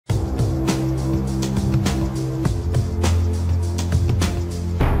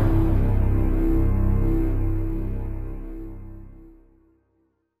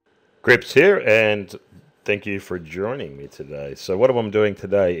Grips here, and thank you for joining me today. So what I'm doing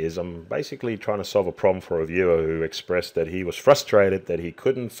today is I'm basically trying to solve a problem for a viewer who expressed that he was frustrated that he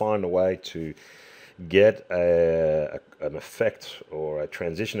couldn't find a way to get an effect or a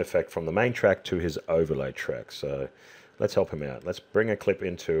transition effect from the main track to his overlay track. So let's help him out. Let's bring a clip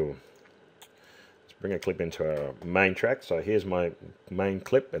into our main track. So here's my main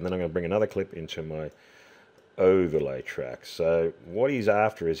clip, and then I'm going to bring another clip into my overlay track. So what he's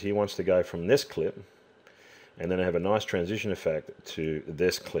after is he wants to go from this clip and then have a nice transition effect to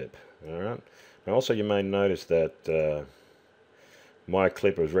this clip. All right. Now also you may notice that my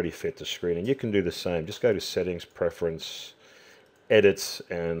clip is already fit to screen, and you can do the same. Just go to settings, preference, edits,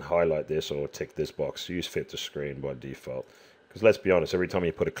 and highlight this or tick this box. Use fit to screen by default, because let's be honest, every time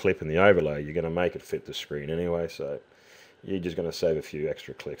you put a clip in the overlay you're going to make it fit to screen anyway, so you're just going to save a few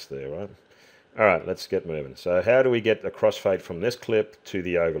extra clicks there, right? Alright, let's get moving. So how do we get a crossfade from this clip to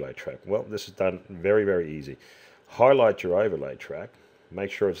the overlay track? Well, this is done very, very easy. Highlight your overlay track.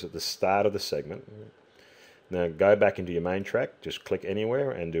 Make sure it's at the start of the segment. Now go back into your main track. Just click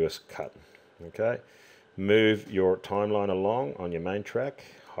anywhere and do a cut. Okay. Move your timeline along on your main track.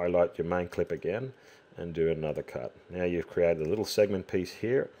 Highlight your main clip again and do another cut. Now you've created a little segment piece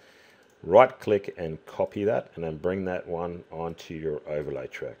here. Right click and copy that, and then bring that one onto your overlay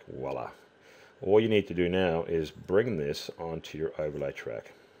track. Voila. All you need to do now is bring this onto your overlay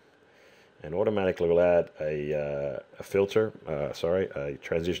track, and automatically will add a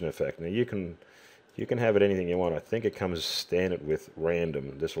transition effect. Now you can have it anything you want. I think it comes standard with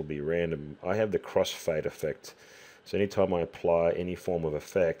random. This will be random. I have the crossfade effect, so anytime I apply any form of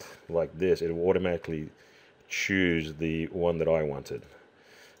effect like this, it will automatically choose the one that I wanted.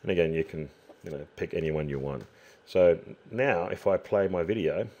 And again, you can pick any one you want. So now if I play my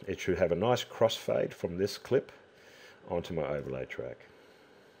video, it should have a nice crossfade from this clip onto my overlay track.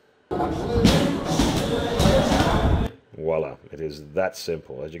 Voila, it is that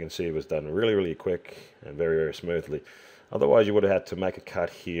simple. As you can see, it was done really, really quick and very, very smoothly. Otherwise you would have had to make a cut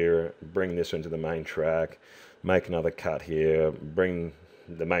here, bring this into the main track, make another cut here, bring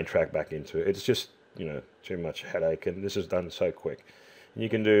the main track back into it. It's just, too much headache, and this is done so quick. You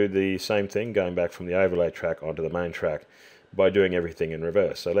can do the same thing going back from the overlay track onto the main track by doing everything in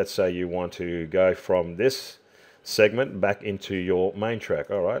reverse. So let's say you want to go from this segment back into your main track.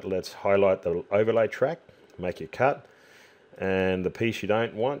 All right, let's highlight the overlay track, make your cut, and the piece you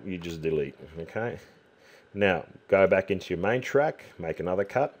don't want, you just delete. Okay. Now go back into your main track, make another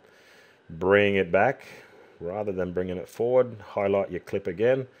cut, bring it back rather than bringing it forward, highlight your clip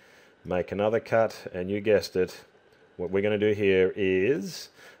again, make another cut, and you guessed it. What we're going to do here is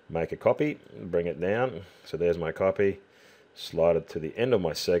make a copy, bring it down. So there's my copy, slide it to the end of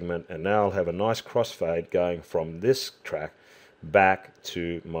my segment, and now I'll have a nice crossfade going from this track back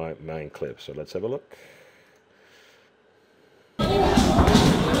to my main clip. So let's have a look. There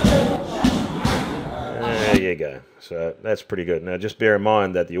you go. So that's pretty good. Now just bear in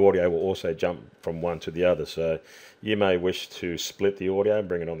mind that the audio will also jump from one to the other. So you may wish to split the audio and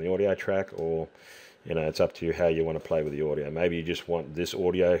bring it on the audio track, or it's up to you how you want to play with the audio. Maybe you just want this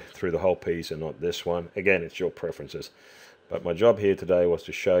audio through the whole piece and not this one. Again, it's your preferences. But my job here today was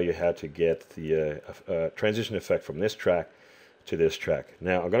to show you how to get the transition effect from this track to this track.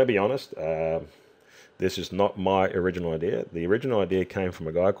 Now, I'm going to be honest, this is not my original idea. The original idea came from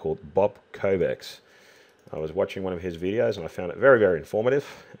a guy called Bob Kovacs. I was watching one of his videos and I found it very, very informative.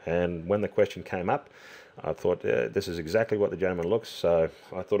 And when the question came up, I thought this is exactly what the gentleman looks, so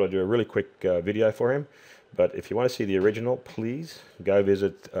I thought I'd do a really quick video for him. But if you want to see the original, please go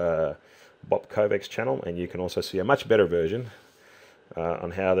visit Bob Kovacs' channel, and you can also see a much better version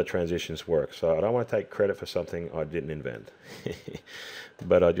on how the transitions work. So I don't want to take credit for something I didn't invent,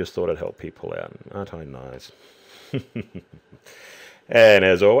 but I just thought I'd help people out. Aren't I nice? And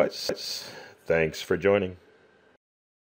as always, thanks for joining.